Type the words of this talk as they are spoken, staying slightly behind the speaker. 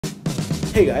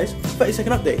Hey guys,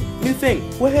 30-second update. New thing.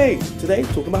 Well, hey, today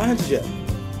talking about Hansa Jet.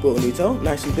 Bought a new tail,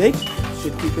 nice and big.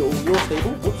 Should keep it all real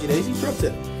stable. Whoopsie daisy, dropped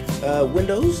it.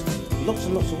 Windows, lots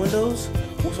and lots of windows.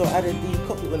 Also added the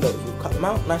cockpit windows. We've cut them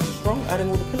out, nice and strong. Adding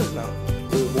all the pillars now.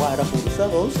 We've wired up all the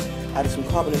servos. Added some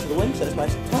carbon into the wing so it's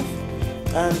nice and tough.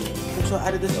 And also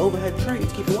added this overhead tray to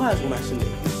keep the wires all nice and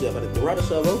neat. So I've added the rudder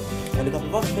servo and a couple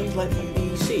of other things like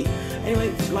PVC.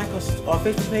 Anyway, like us, our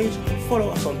Facebook page, follow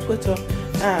us on Twitter,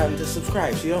 and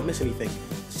subscribe so you don't miss anything.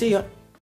 See ya!